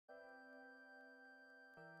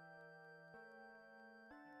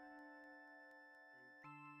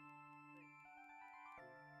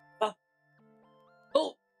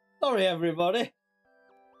Sorry, everybody.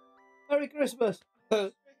 Merry Christmas.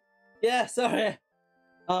 Yeah, sorry.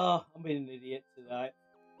 Oh, I'm being an idiot tonight.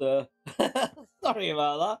 So, sorry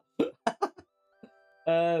about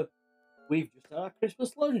that. We've just had our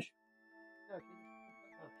Christmas lunch.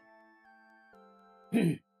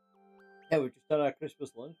 Yeah, we've just had our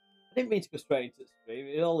Christmas lunch. I didn't mean to go straight into the stream.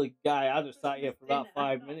 The only guy I just sat here for about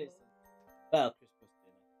 5 minutes. Well, Christmas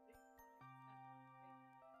dinner.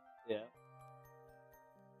 Yeah.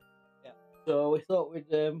 Yeah. So we thought we'd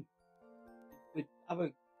have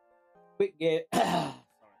a quick game. Sorry,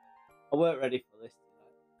 I weren't ready for this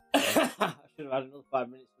tonight. I should have had another 5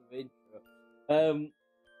 minutes of the intro.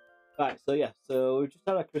 Right. So yeah. So we just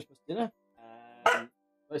had our Christmas dinner.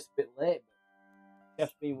 It's a bit late, but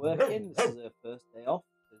Chef's been working. This is her first day off.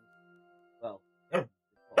 Well,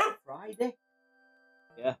 Friday.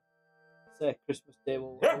 Yeah. Say Christmas Day.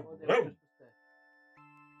 What day was Christmas Day?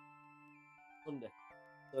 Sunday.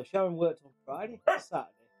 So Sharon worked on Friday,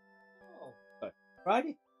 Saturday. Oh, sorry.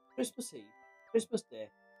 Friday, Christmas Eve, Christmas Day,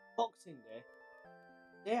 Boxing Day,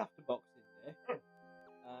 day after Boxing Day.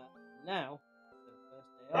 Now the first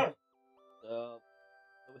day off. So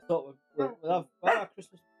we thought we'll have our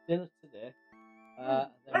Christmas dinner today, and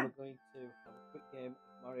then we're going to have a quick game of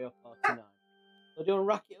Mario Party 9. So do you want to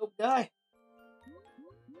rack it up, guy?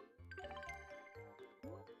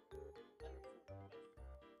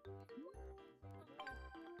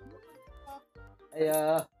 Hey,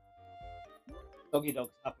 doggy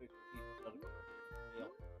dog's happy.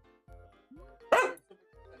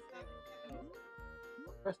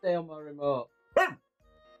 Press A on my remote.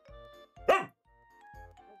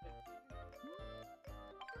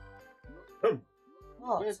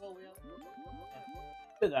 Oh, where's all we have?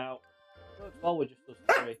 Spit out. Well, we're just us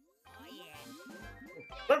three.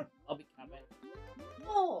 I'll be coming.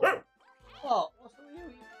 Oh, what? What's the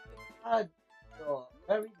you? Oh,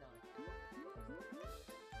 very nice.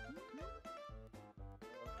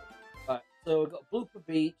 Right, so we've got Blooper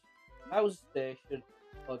Beach, Bowser Station,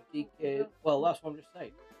 or DK. Well, that's what I'm just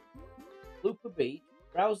saying. Blooper Beach,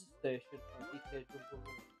 Browser Station, or DK Jungle Run.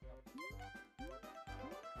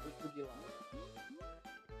 Which would you like?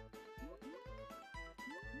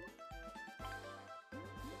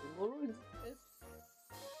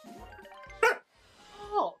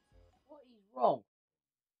 Oh, what is wrong?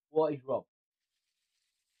 What is wrong?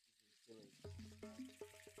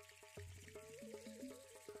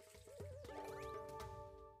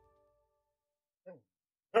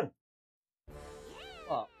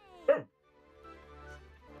 What?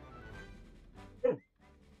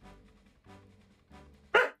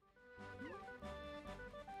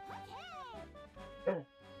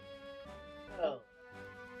 Oh.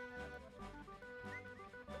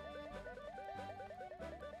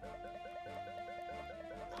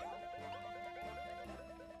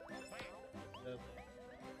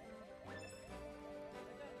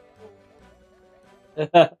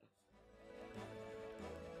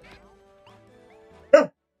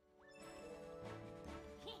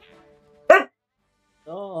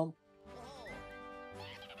 Tom.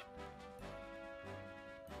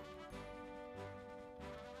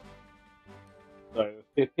 Sorry,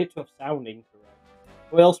 we appear to have sound incorrect.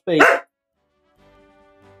 We'll speak.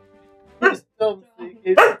 Tom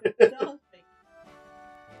speaking.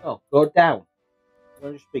 Oh, go down. You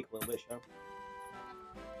want to speak a little bit, Sharon?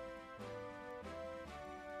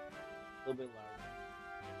 A little bit loud.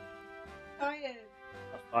 Tired.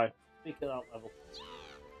 That's fine. Speak at that level.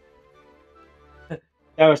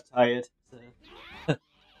 Sharon's tired. So.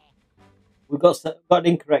 We've got an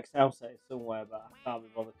incorrect sound setting somewhere, but I can't be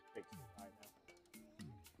bothered to fix it right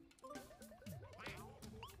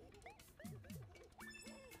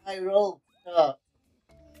now. I roll. Stop.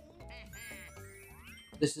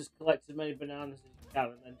 This is collect as many bananas as you can,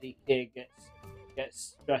 and then DK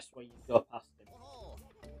gets stressed when you go past him.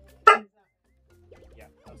 Yeah,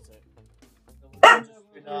 that's it. So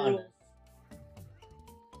we're bananas.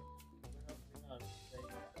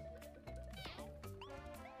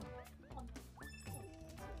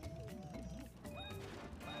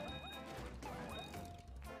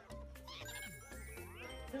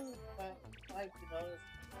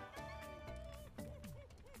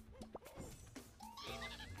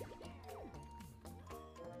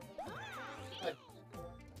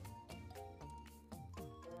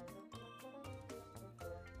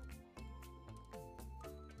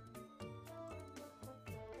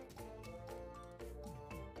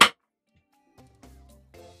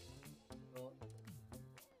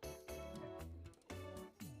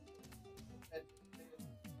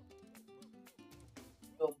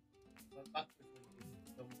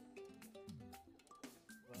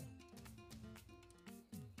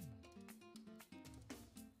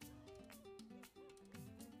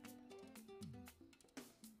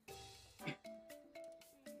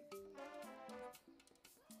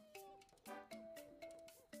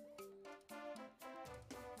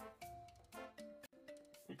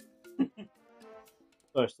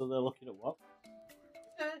 Sorry, so they're looking at what?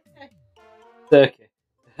 Okay. Turkey.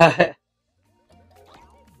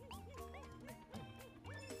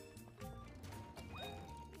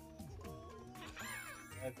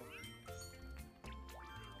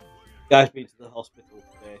 Guy's been to the hospital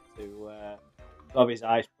today to have his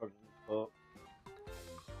eyes put but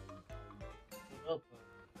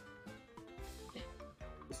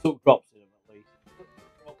stuck drops in him at least.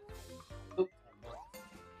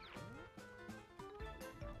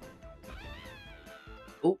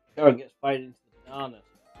 Oh, Sharon gets fired into the bananas.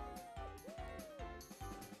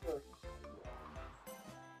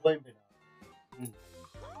 Won't be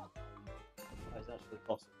That's actually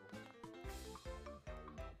possible.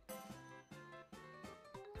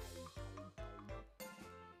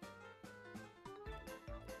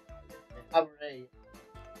 Have a rate.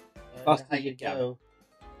 Fast How as you can. go?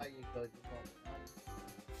 How you go?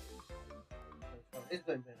 It's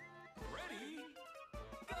going to be.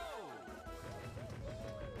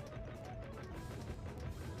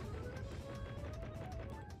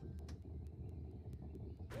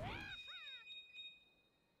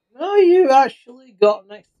 No, you actually got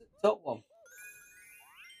next to the top one.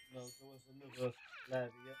 No, there was another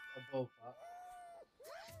level above that.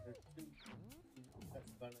 There's two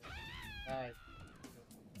that's gonna die.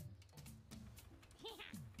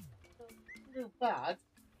 Not bad.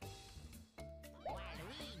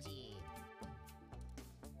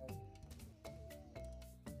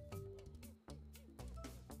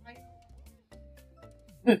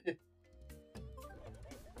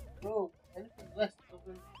 Bro, anything less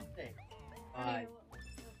than 6? Fine.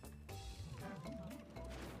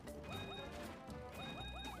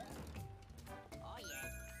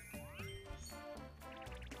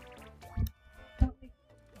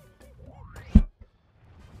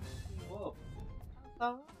 Whoa. That's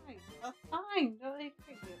alright. That's fine. Don't they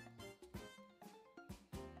figure?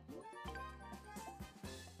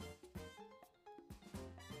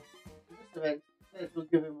 Just event, we'll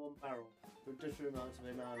give him one barrel with different amounts of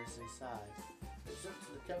bananas inside. It's up to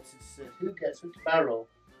the captain to say who gets which barrel.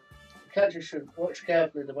 The catcher should watch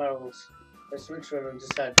carefully the barrels. Let's switch around and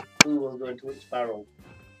decide who will go into which barrel.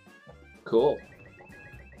 Cool.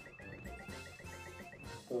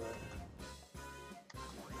 Alright.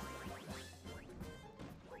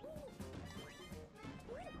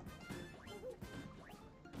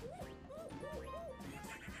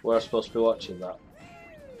 We're supposed to be watching that.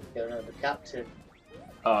 Yeah, no, the captain.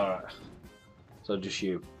 Alright. So just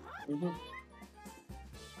you. Mm-hmm.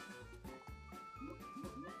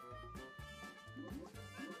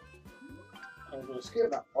 I'm going to skip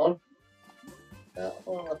that one. That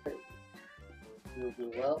one I think you'll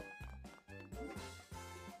do well.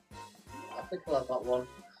 I think I'll have that one.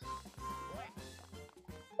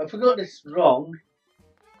 I forgot this wrong.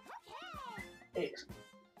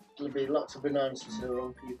 It'll be lots of bananas to the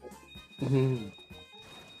wrong people.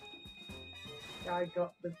 I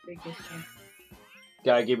got the biggest one.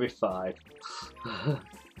 Guy, give me 5. And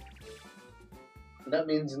that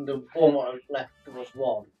means in the one what I've left there was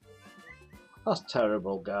 1. That's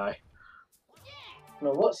terrible, Guy.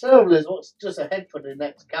 No, what's terrible is what's just ahead for the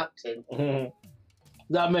next captain.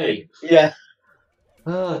 That me? Yeah.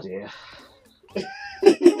 Oh dear.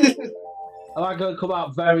 Am I going to come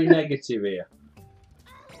out very negative here?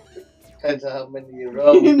 Depends on how many you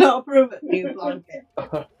roll. You're not approve it, new blanket.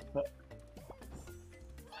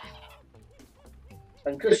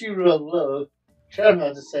 And because you roll low, Sharon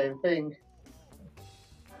has the same thing.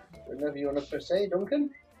 Whenever you want to press A, Duncan.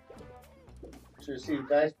 Should see you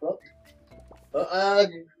guys blocked. But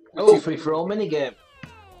Oh, free for all minigame.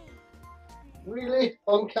 really?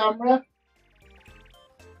 On camera?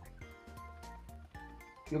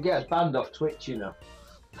 You'll get us banned off Twitch, you know.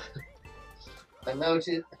 And now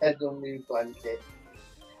she's head on new blanket.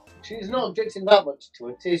 She's not objecting that much to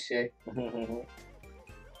it, is she? I'm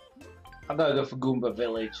going to go for Goomba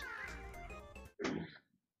Village.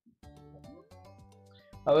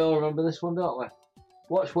 Oh, we all remember this one, don't we?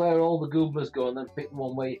 Watch where all the Goombas go and then pick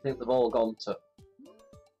one where you think they've all gone to.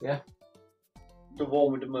 Yeah? The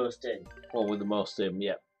one with the most in. One with the most in,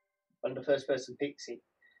 yeah. And the first person picks it,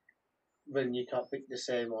 then you can't pick the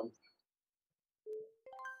same one.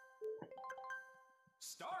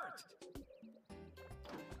 Start!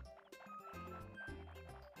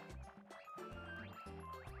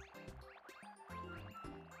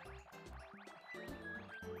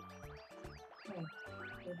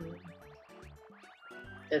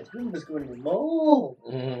 Ed Goomba's going to the mall.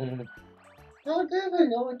 How dare they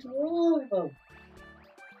go into all of them?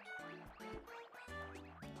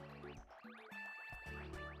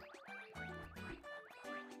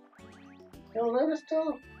 No, let us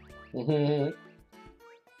talk. I'm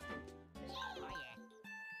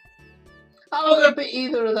not going to pick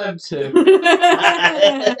either of them two.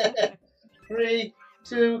 3,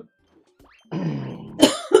 2.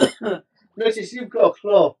 Notice you've got a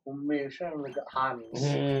claw, and me and Sharon have got hands.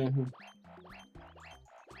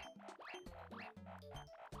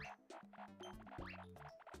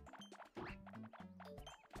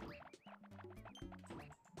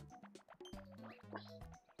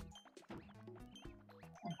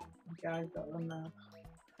 Guy's got them now.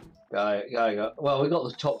 Guy got. Well, we got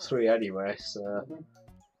the top 3 anyway, so.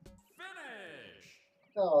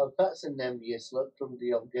 Oh, that's an envious look from the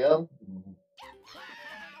young girl.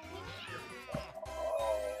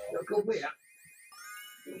 Look over here.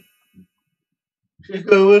 She's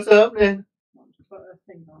going, what's happening? Want to put her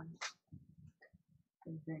thing on.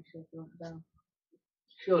 And make sure she jump down.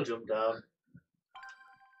 She'll jump down.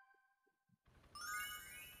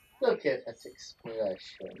 Look at that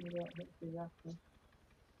expression. You don't think she's happy.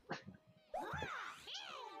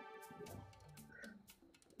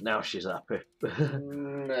 Now she's happy.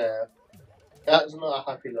 No. That's not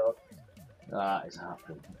a happy look. That is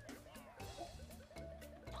happy.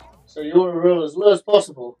 So you want to roll as low as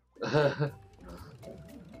possible?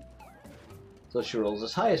 So she rolls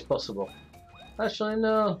as high as possible. Actually,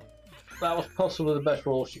 no. That was possibly the best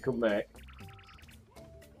roll she could make.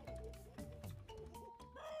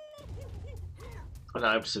 And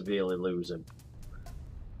I'm severely losing.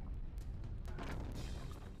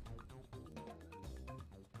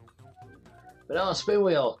 Banana spin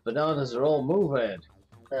wheel. Bananas are all moving.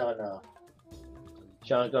 Oh no.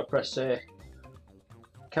 Shannon's got to press A.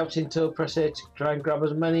 Counting to press A to try and grab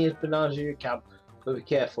as many as bananas as you can. But be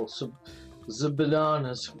careful, the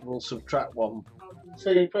bananas will subtract 1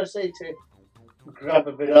 So you press A to grab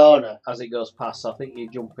a banana. as it goes past. I think you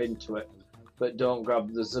jump into it, but don't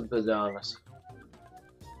grab the bananas.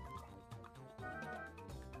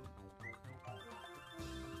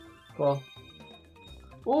 Well,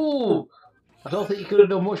 ooh! I don't think you could have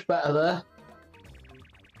done much better there.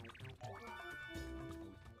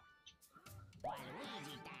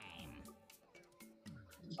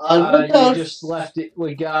 And You just left it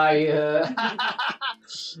with Guy.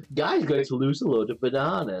 Guy's going to lose a load of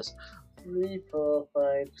bananas. 3, 4,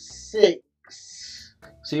 5, 6.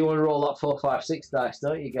 So you want to roll that 4, 5, 6 dice,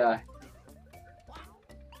 don't you, Guy?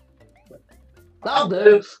 That'll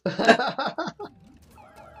do.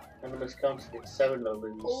 And I must count to get 7 or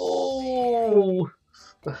lose. Oh!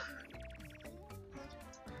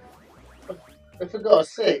 I forgot a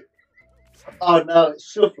 6. Oh no, it's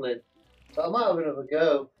shuffling. So I might have another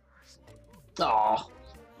go. Oh.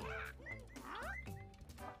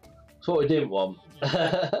 That's what we didn't want.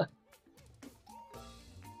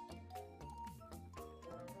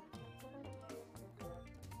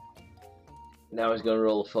 Now he's going to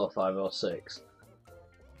roll a 4, 5 or 6.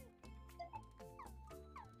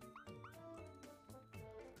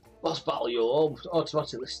 Boss battle, you'll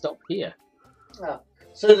automatically stop here.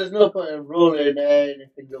 So there's no point in rolling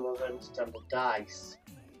anything other than standard dice.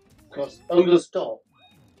 Because I'm going to stop.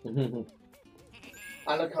 And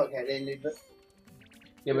I can't get any of it.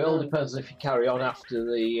 Yeah, but it all depends if you carry on after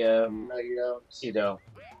the, No, you don't. you know.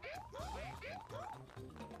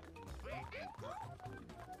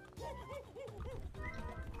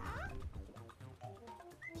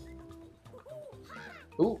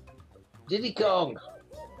 Ooh, Diddy Kong.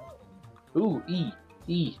 Ooh, E.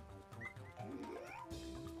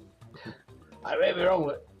 I may be wrong,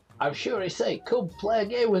 but I'm sure he said, come play a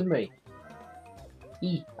game with me.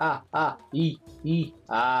 E.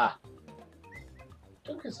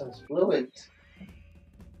 Duncan sounds fluent.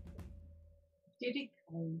 Did he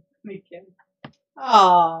come again?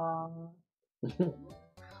 Aww.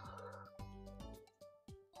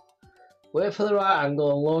 Wait for the right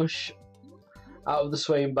angle and launch out of the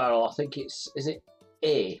swaying barrel. I think is it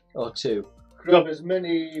A or 2? Grab as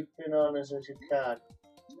many bananas as you can.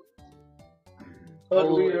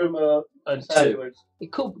 Hold the remote And 2. sideways.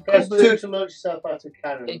 It could Press be, 2 to launch yourself out of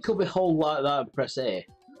cannon. it could be hold like that and press A.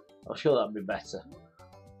 I'm sure that'd be better.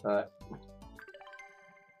 Alright.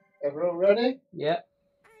 Everyone ready? Yeah.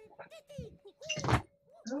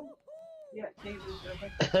 Yeah, Jesus,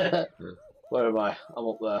 okay. Where am I? I'm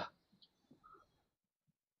up there.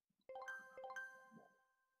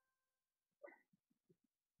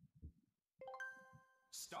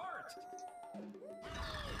 Start.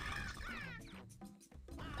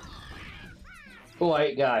 Oh,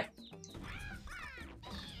 wait, Guy.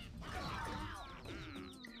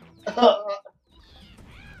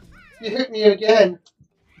 You hit me again.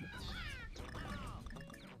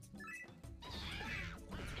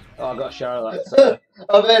 Oh, I got Charlotte.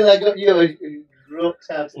 I mean, I got you. dropped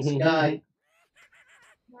out of the sky.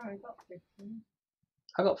 No, I got 15.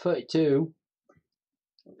 I got 32.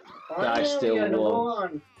 Guy Oh, still you're number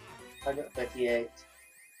won. 1. I got 38.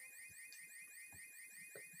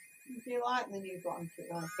 Do you like the new blanket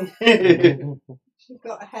then? Oh, She's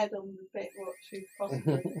got a head on the bit what she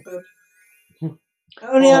possibly could.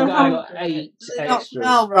 Only Oh, on guy home. got 8 Does it not extra.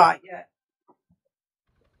 smell right yet?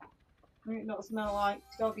 Does it not smell like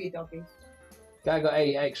doggy? Guy got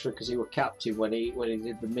 8 extra because he was captain when he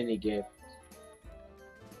did the mini game.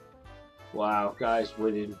 Wow, guy's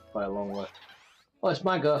winning by a long way. Oh, it's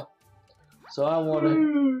my go. So I want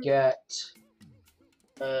to get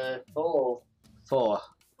 4. 4.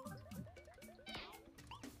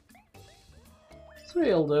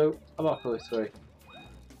 3 will do. I'm happy with 3.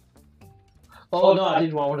 Oh no, I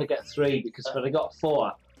didn't want to get 3 because if I'd got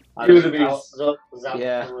 4, You would have been I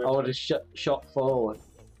would have shot forward.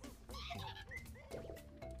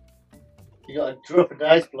 You got to drop a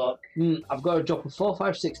dice block. I've got to drop a 4,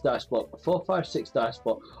 5, 6 dice block, a 4, 5, 6 dice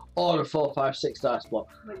block, or a 4, 5, 6 dice block.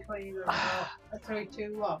 Which one are you going to go? A 3,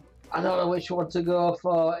 2, 1? I don't know which one to go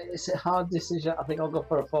for. It's a hard decision. I think I'll go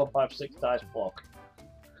for a 4, 5, 6 dice block.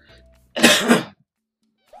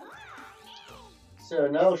 So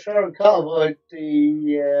now Sharon can't avoid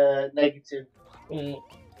the negative.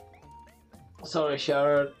 Sorry,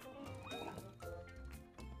 Sharon.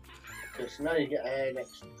 Because now you get an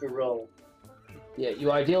extra roll. Yeah,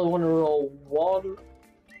 you ideally want to roll 1.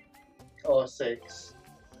 Or 6.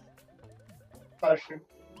 Passion.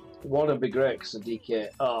 1 would be great because of DK.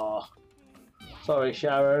 Oh, sorry,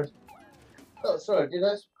 Sharon. Oh, sorry, did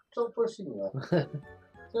I stop pushing you? Did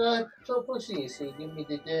I stop pushing you so you give me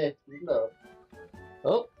the dirty look?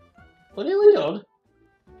 Oh, we're nearly done.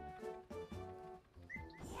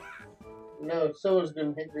 No, someone's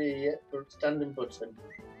going to hit the standing button.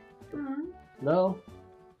 No.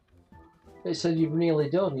 It said you've nearly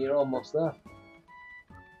done. You're almost there.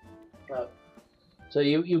 Oh. So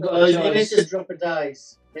you've got Oh, a you need choice. to drop a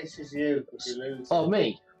dice. This is you, because you lose. Oh,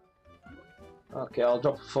 me? Okay, I'll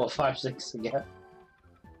drop a 4, 5, 6 again.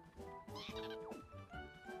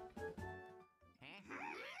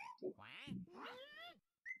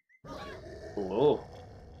 Oh,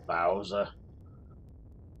 Bowser.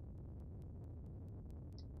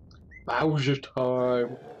 Bowser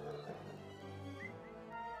time.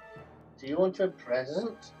 Do you want a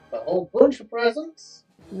present? A whole bunch of presents?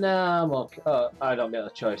 Nah, I'm okay. Oh, I don't get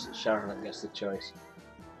the choice. It's Sharon that gets the choice.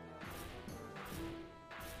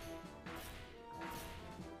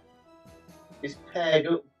 He's paired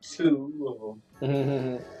up 2 of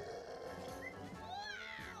them.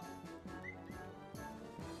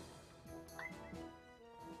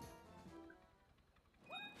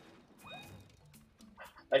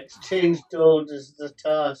 Exchanged orders the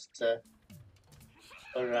task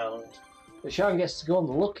around. But Sharon gets to go on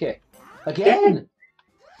the lucky. Again!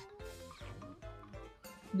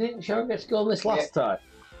 Didn't Sharon get to go on this last time?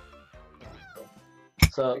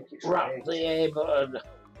 So, wrap the A button.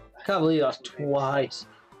 I can't believe that's twice.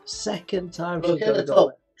 Second time Look she's at got the to go.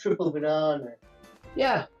 top, triple banana.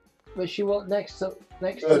 Yeah, but she went next to.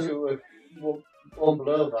 Oh, she was one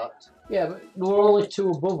below that. Yeah, but we're only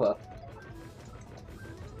 2 above her.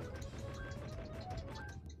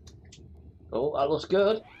 Oh, that looks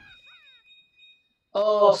good.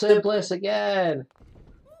 Oh, same place again.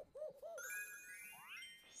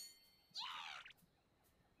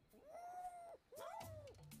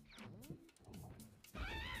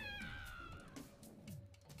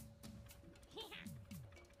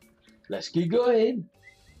 Let's keep going.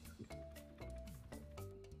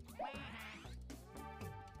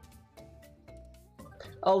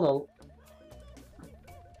 Oh no.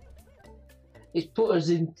 It's put us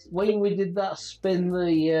in, when we did that spin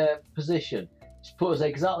the position, it's put us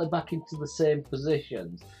exactly back into the same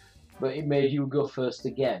positions, but it made you go first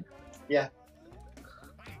again. Yeah.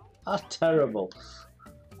 That's terrible.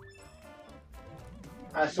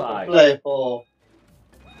 I sort 5. of play 4.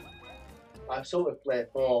 I sort of play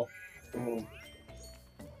 4.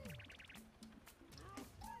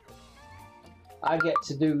 I get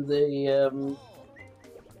to do the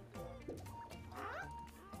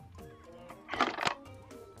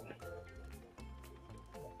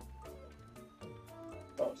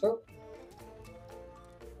What's up?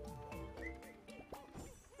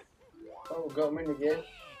 Oh, we've got a mini game.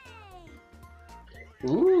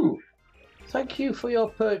 Ooh! Thank you for your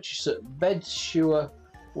purchase at Bedsure.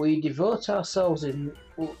 We devote ourselves in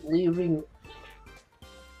leaving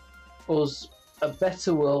us a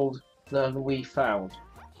better world than we found.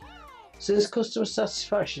 Since customer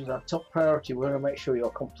satisfaction is our top priority, we want to make sure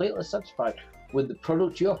you're completely satisfied with the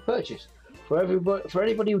product you have purchased. For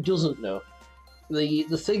anybody who doesn't know,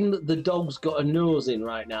 the thing that the dog's got a nose in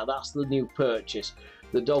right now, that's the new purchase.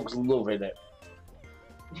 The dog's loving it.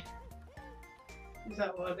 Is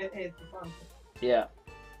that what it is? The fancy? Yeah.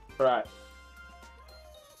 Right.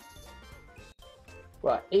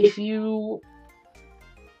 Right. If you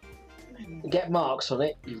get marks on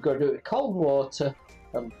it, you've got to do it with cold water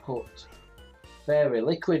and put fairy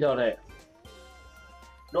liquid on it.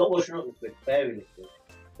 Not washing up liquid, fairy liquid.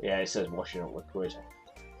 Yeah, it says washing up liquid.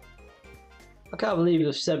 I can't believe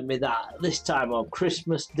they've sent me that this time on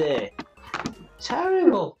Christmas Day.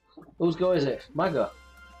 Terrible. Whose go is it? Maga.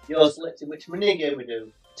 You're selecting which mini game we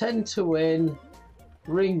do. 10 to win.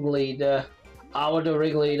 Ringleader. I would do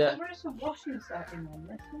ringleader. There is a washing setting on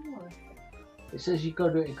this, isn't there? It says you've got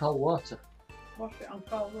to do it in cold water. Wash it on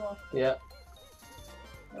cold water. Yeah.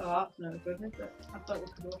 Oh, that's no good, is it? I thought we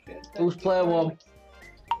could wash it at 30 Who's player degrees. one?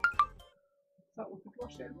 I thought we could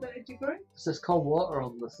wash it at 30 degrees. It says cold water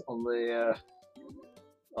on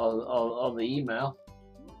the email.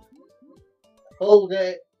 Hold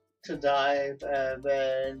it to dive and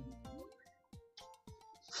then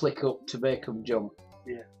Flick up to make them jump.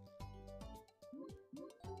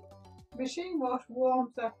 Machine wash, warm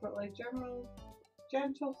separately.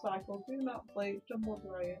 Gentle cycle. Do not bleach. Tumble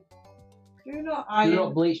dry it. Do not iron. Do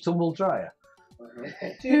not bleach, tumble dryer.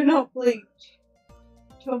 Do not bleach.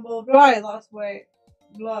 Tumble dry. That's way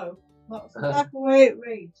low. That's exactly the way it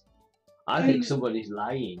reads. I think somebody's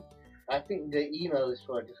lying. I think the email is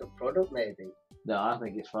for a different product, maybe. No, I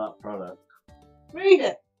think it's for that product. Read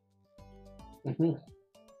it.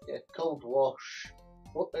 Yeah, cold wash.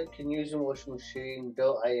 What they can use in washing machine,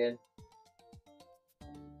 don't iron.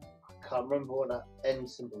 I can't remember what that end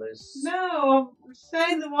symbol is. No, I'm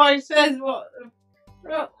saying the way it says what.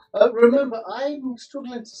 Remember, I'm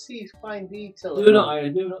struggling to find detail. Do not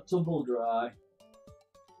iron, do not tumble dry.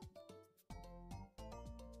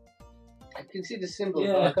 I can see the symbol,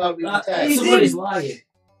 Yeah, but I can't read the that- text. Somebody's lying.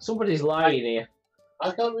 Somebody's lying here.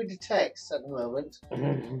 I can't read the text at the moment.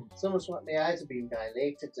 Someone's like my eyes have been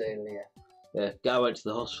dilated earlier. Yeah, guy went to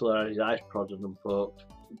the hospital and had his eyes prodded and poked.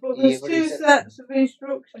 But Yeah, there's but two it's a- sets of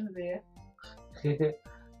instructions here.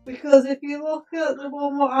 Because if you look at the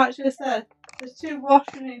one what actually says, there's two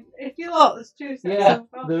washing. If you look, there's two sets Yeah, of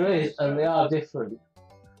washing there is, and they are different.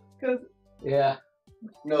 Because Yeah.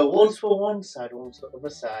 No, one's for one side, one's for the other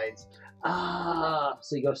side. Ah,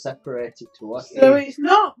 so you got to separate it to wash so it. it's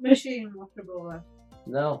not machine washable then.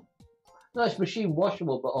 No. No, it's machine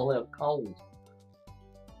washable, but only on cold.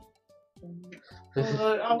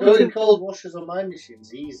 Although I Doing would cold washes on my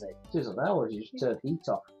machine's easy. Just an hour, you just turn heat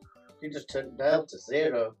off. You just turn it down to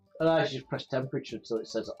 0. And I just press temperature until it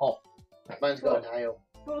says off. Mine's got an dial.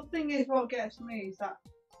 But the thing is, what gets me is that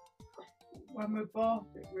when we bought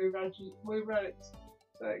it, we read it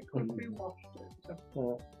so it couldn't be washed.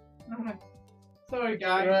 So. Sorry,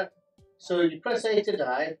 guys. Right. So you press A to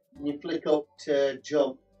dive, and you flick up to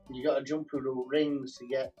jump. And you got to jump through the rings to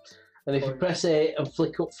get. And if you press A and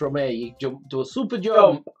flick up from A, you jump to a super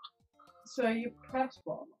jump. So you press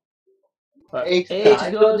one. Right, A to A to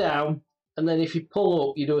dive. go down, and then if you pull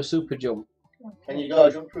up, you do a super jump. And you got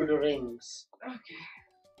to jump through the rings. Okay.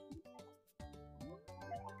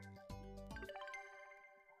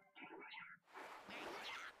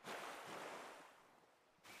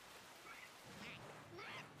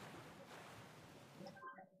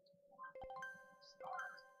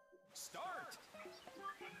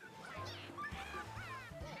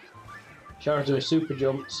 Sharon's doing super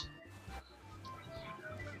jumps.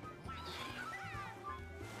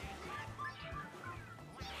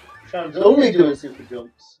 Sharon's only doing super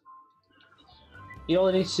jumps. You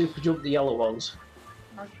only need to super jump the yellow ones.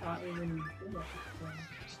 I can't even do it.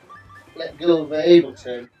 Let go of the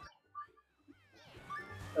Ableton.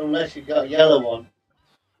 Unless you've got a yellow one.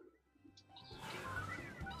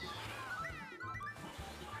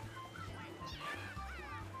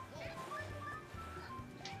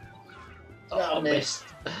 Oh, I missed.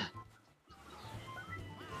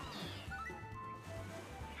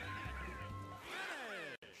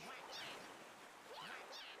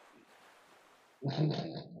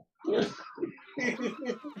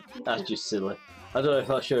 That's just silly. I don't know if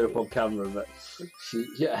I'll show it up on camera, but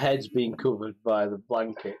your head's being covered by the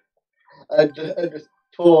blanket. And the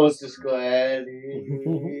paws just go ahead.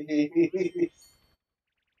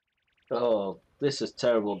 Oh, this is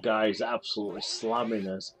terrible. Guys absolutely slamming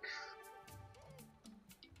us.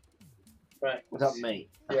 Right. Was that me?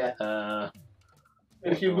 Yeah.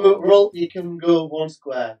 If you roll, you can go 1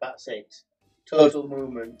 square. That's it. Total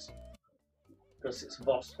movement. Because it's a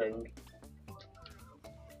boss thing.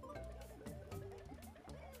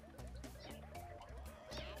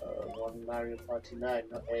 One Mario Party 9,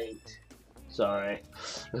 not 8. Sorry.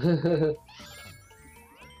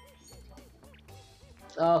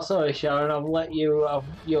 Oh, sorry, Sharon. I've let you.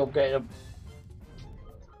 You're getting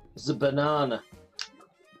the banana.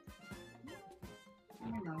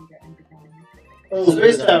 You know I'm getting bananas. Well,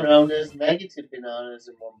 this time round, there's negative bananas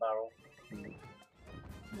in one barrel.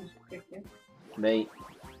 Just chicken. Me.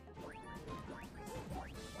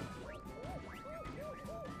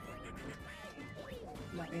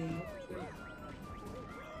 Let me look.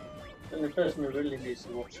 And the person who really needs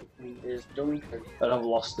to watch it is Duncan. And I've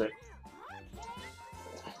lost it.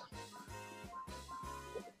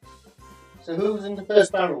 So who was in the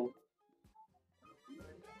first barrel?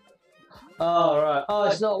 Oh, right. Oh,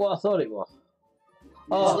 it's not what I thought it was.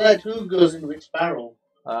 Oh. Select who goes in which barrel.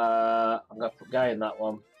 I'm going to put Guy in that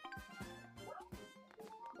one.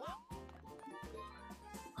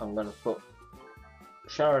 I'm going to put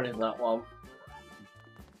Sharon in that one.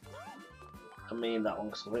 And me in that one,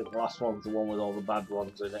 because I think the last one's the one with all the bad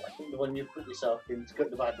ones in it. I think the one you put yourself in to get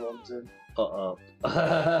the bad ones in. Uh-oh.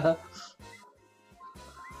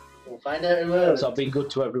 We'll find out in a moment. So I've been good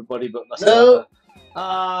to everybody but myself. No!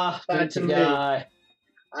 Ah, Back good to to me. Guy.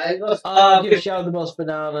 I got Oh, give Sharon the most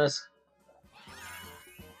bananas.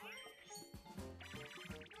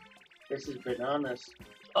 This is bananas.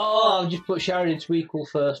 Oh, I've just put Sharon into equal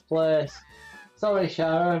first place. Sorry,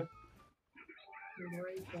 Sharon.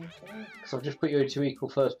 So I've just put you into equal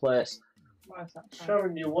first place. Why is that?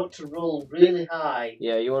 Sharon, you want to roll really high.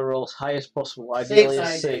 Yeah, you want to roll as high as possible. Ideally, a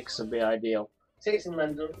 6 6 would be ideal. 6 in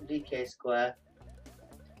random DK square.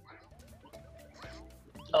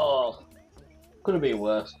 Oh, could have been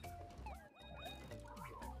worse.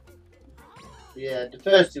 Yeah, the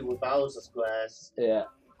first two were Bowser squares. Yeah.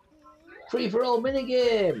 Free for all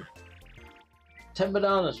minigame. 10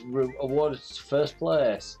 bananas awarded to first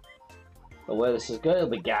place. But where this is going, it'll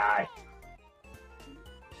be Guy.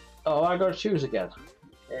 Oh, I gotta choose again.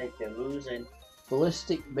 Yeah, you're losing.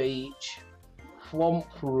 Ballistic Beach, Swamp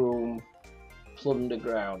Room, Plunder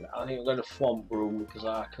Ground. I think I'm going to Swamp Room because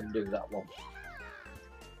I can do that one.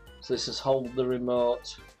 So this is hold the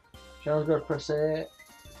remote. Sharon's going to press A.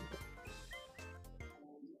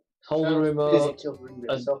 Hold the remote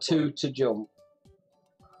and 2 to jump.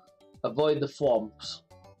 Avoid the swamps.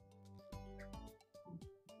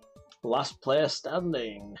 Last player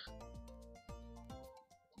standing.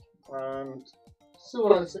 And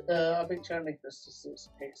so I've been trying to make this to 6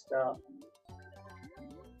 pick start.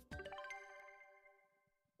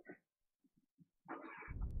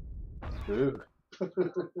 Ooh.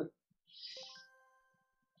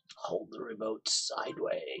 Hold the remote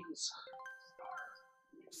sideways.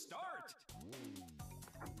 Start.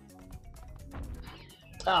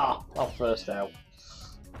 Ah, I'm first out.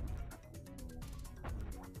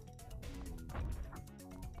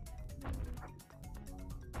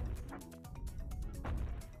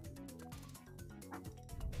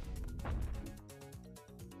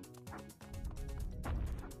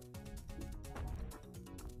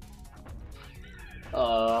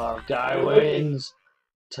 Oh, Guy wins.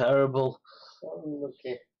 Terrible.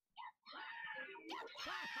 Unlucky.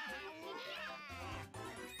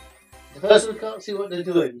 The person who can't see what they're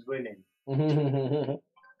doing is winning.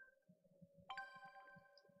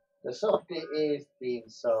 The softy is being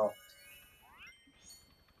soft.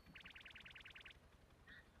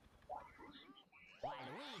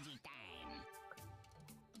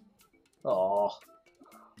 Oh,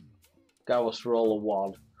 Guy wants to roll a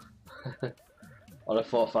 1. On a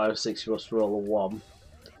 4, 5, 6, he wants to roll a 1.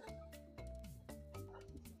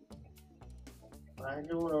 I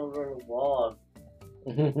don't want to roll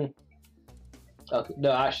a 1. Okay,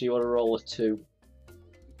 no, actually, you want to roll a 2.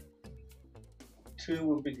 2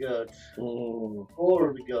 would be good. 4 4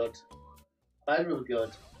 would be good. 5 would be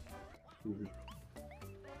good.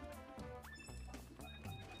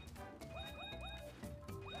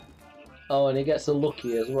 Oh, and he gets a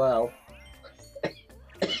lucky as well.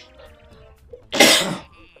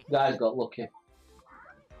 Guy's got lucky.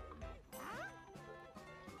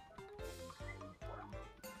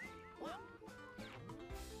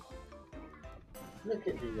 Look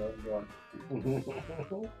at the young one.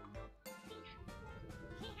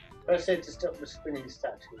 I said to stop the spinning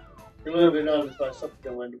statue. They won't be noticed by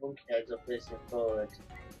something when the monkey heads are facing forward.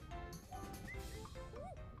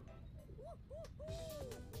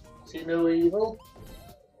 See no evil?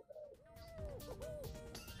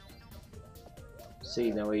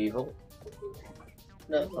 See no evil.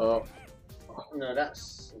 No. Oh, No,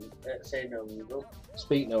 that's say no evil.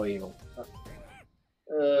 speak no evil.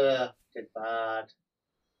 Did bad.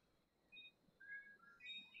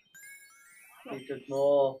 He did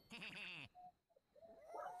more.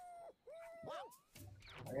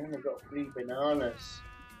 I only got 3 bananas.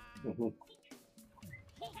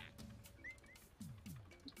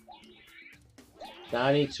 Now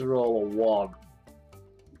I need to roll a 1.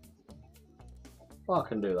 Oh, I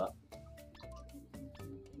can do that.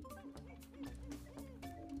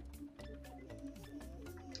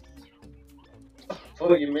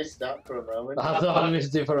 Oh, you missed that for a moment. I thought I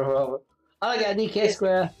missed it for a moment. I get a DK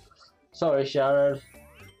square. Sorry, Sharon.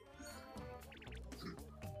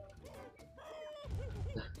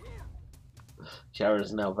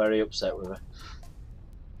 Sharon's now very upset with me.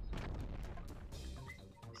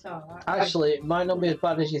 It's alright. Actually, it might not be as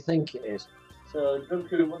bad as you think it is. So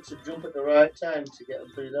Duncan wants to jump at the right time to get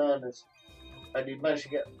the bananas. And he managed to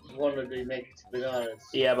get one of the negative bananas.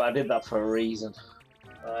 Yeah, but I did that for a reason.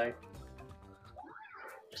 Right.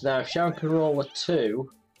 So now if Sharon can roll a 2,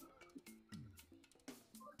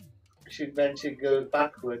 She eventually goes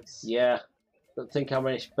backwards. yeah. But think how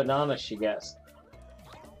many bananas she gets.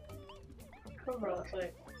 Cover us,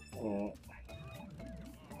 like,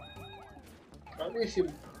 At least you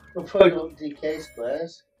will probably not DK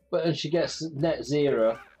squares. But then she gets net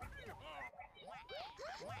 0.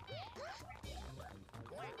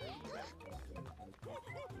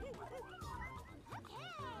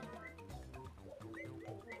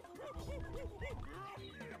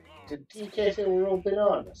 Did DK say we're all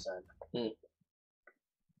bananas then?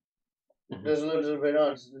 There's loads of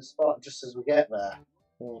bananas in the spot just as we get there.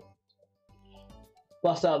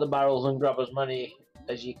 Blast out the barrels and grab as many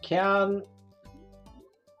as you can.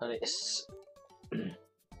 And it's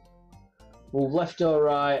move left or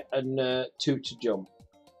right and 2 to jump.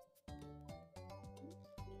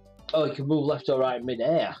 Oh, you can move left or right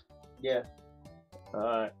mid-air. Yeah.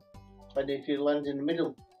 Alright. And if you land in the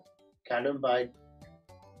middle cannon by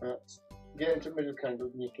get into the middle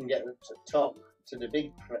cannon, you can get to the top to the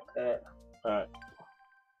big Alright.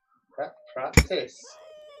 practice.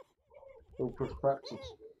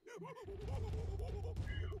 Practice.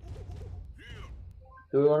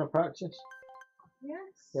 Do we want to practice?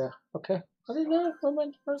 yes. Yeah. Okay. I didn't know if I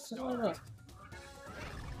meant to practice or not.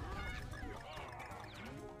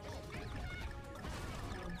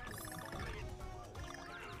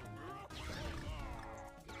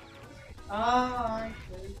 Ah, I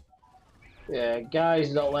see. Yeah,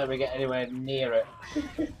 guys don't let me get anywhere near it.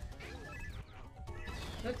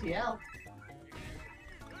 Bloody hell.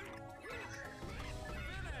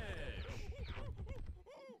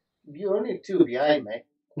 You're only 2 behind me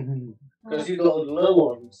because you got all the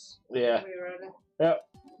low ones. Yeah. We were ready. Yep.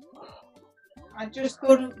 I just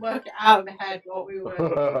couldn't work it out in my head what we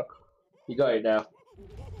were. You got it now.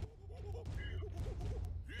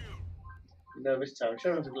 No, this time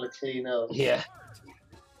Sharon's going to clean up. Yeah.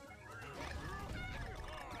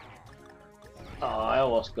 Oh, I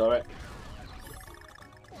almost got it.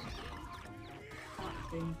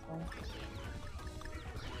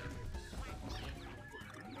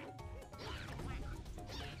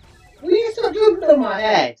 Will you stop jumping on my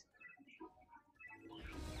head?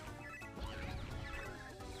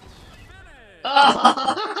 Oh,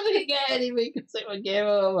 I didn't get anything because it was game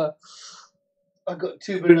over. I got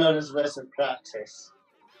 2 bananas less in practice.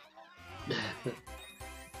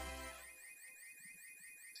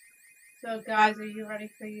 So, guys, are you ready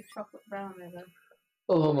for your chocolate brownie then?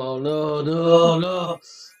 Oh no.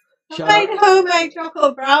 I made homemade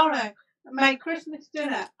chocolate brownie. I made Christmas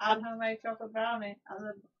dinner and homemade chocolate brownie, and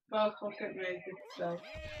they're both fucking really good. So,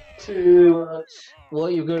 Too much.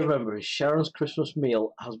 What you've got to remember is Sharon's Christmas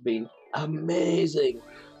meal has been amazing.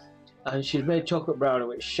 And she's made chocolate brownie,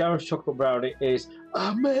 which Sharon's chocolate brownie is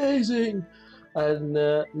amazing. And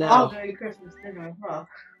I'll now do your Christmas dinner as well.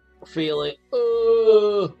 feeling,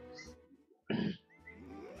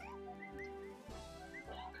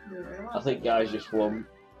 I think guys just won.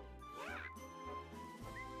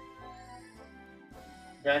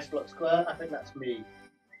 Nice block square, I think that's me.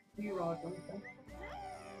 You are, Duncan.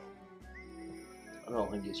 I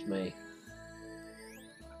don't think it's me.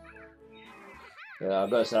 Yeah, I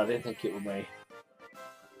better say I didn't think it was me.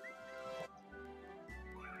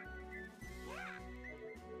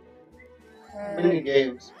 Mini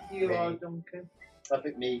games. You are, Duncan. I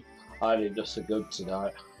think me. I did just so good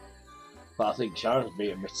tonight. But I think Sharon's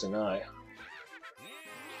beating me tonight.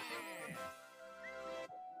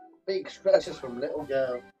 Big scratches from little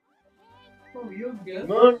girl. Oh, you're good.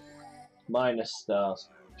 Come on. Minus stars.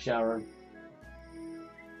 Sharon.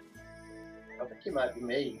 I think it might be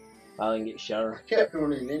me. I think it's Sharon. I kept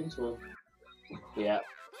running into him. Yeah.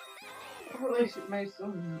 At least it made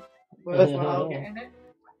some worthwhile getting it.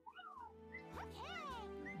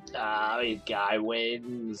 Ah, this guy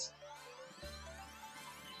wins.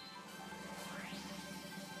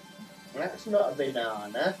 That's not a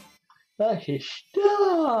banana. That's a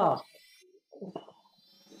star.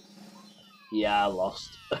 Yeah, I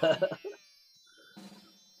lost.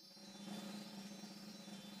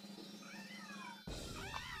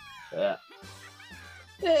 Yeah.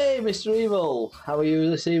 Hey, Mr. Evil, how are you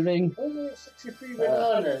this evening? Oh, 63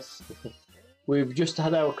 bananas. We've just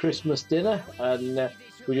had our Christmas dinner and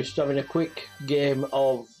we're just having a quick game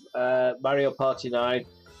of Mario Party 9.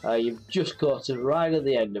 You've just caught us right at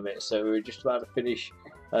the end of it, so we're just about to finish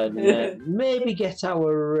and maybe get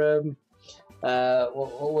our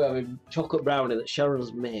what we're having, chocolate brownie that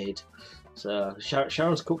Sharon's made. So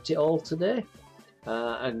Sharon's cooked it all today,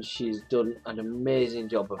 and she's done an amazing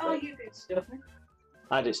job of it. Oh, you did stuffing.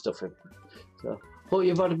 I did stuffing. So hope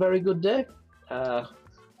you've had a very good day.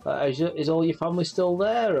 Is all your family still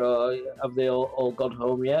there, or have they all gone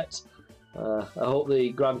home yet? I hope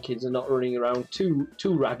the grandkids are not running around too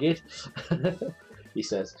ragged. He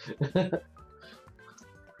says.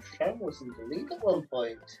 Sharon was in the lead at one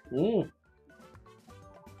point.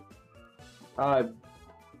 I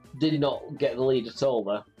did not get the lead at all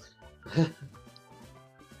there.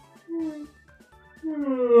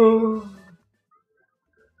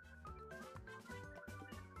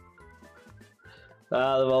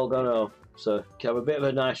 They've all gone home, so can have a bit of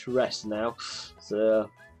a nice rest now. So,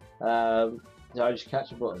 I just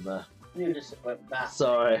catch a button there. You just went back.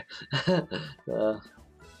 Sorry. Yeah.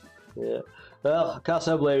 Well, I can't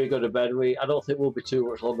say I'm going to bed. I don't think we'll be too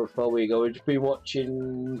much longer before we go. We've just been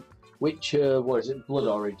watching Witcher, what is it, Blood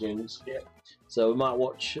Origins. Yeah. So we might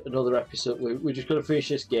watch another episode. We're just going to finish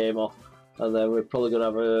this game off, and then we're probably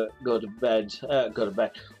going to go to bed,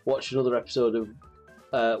 watch another episode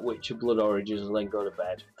of Witcher Blood Origins, and then go to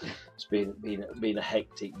bed. It's been a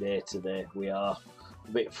hectic day today. We are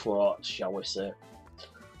a bit fraught, shall we say.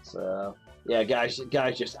 So yeah, guys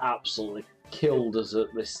just absolutely killed us at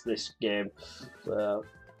this game. So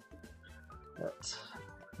that's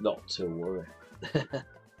not to worry.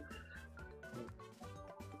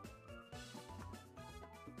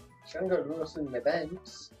 Sharon got lost in the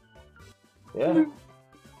vents.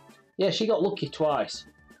 Yeah, she got lucky twice.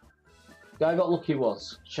 Guy got lucky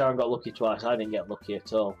once. Sharon got lucky twice. I didn't get lucky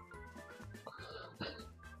at all.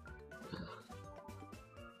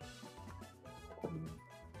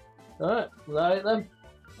 Right then.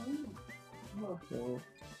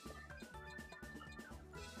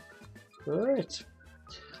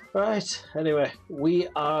 Right. Anyway, we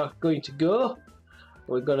are going to go.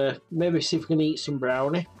 We're gonna maybe see if we can eat some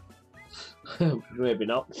brownie. Maybe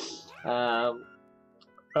not.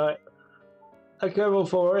 Right. Thank you everyone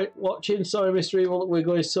for watching. Sorry, Mr. Evil, that we're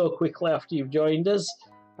going so quickly after you've joined us.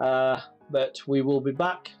 But we will be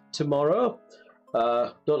back tomorrow.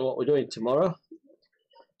 Don't know what we're doing tomorrow.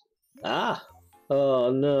 Oh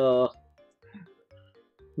no.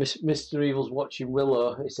 Mr. Evil's watching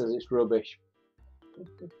Willow. He says it's rubbish.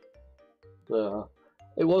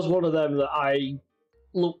 It was one of them that I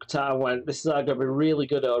looked at and went, this is either going to be really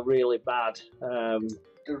good or really bad.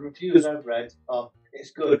 The reviews I've read are,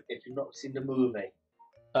 it's good if you've not seen the movie.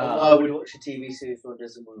 Why would you watch a TV series when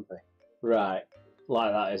there's a movie? Right.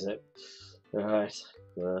 Like that, is it? Right.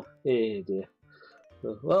 Hey dear.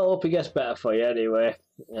 Well, hope it gets better for you anyway.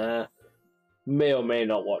 May or may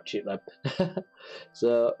not watch it then.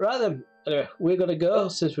 So, right then. Anyway, we're going to go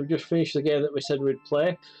since we've just finished the game that we said we'd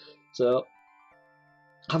play. So,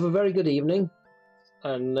 have a very good evening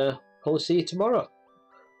and probably see you tomorrow.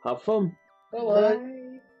 Have fun. Bye-bye.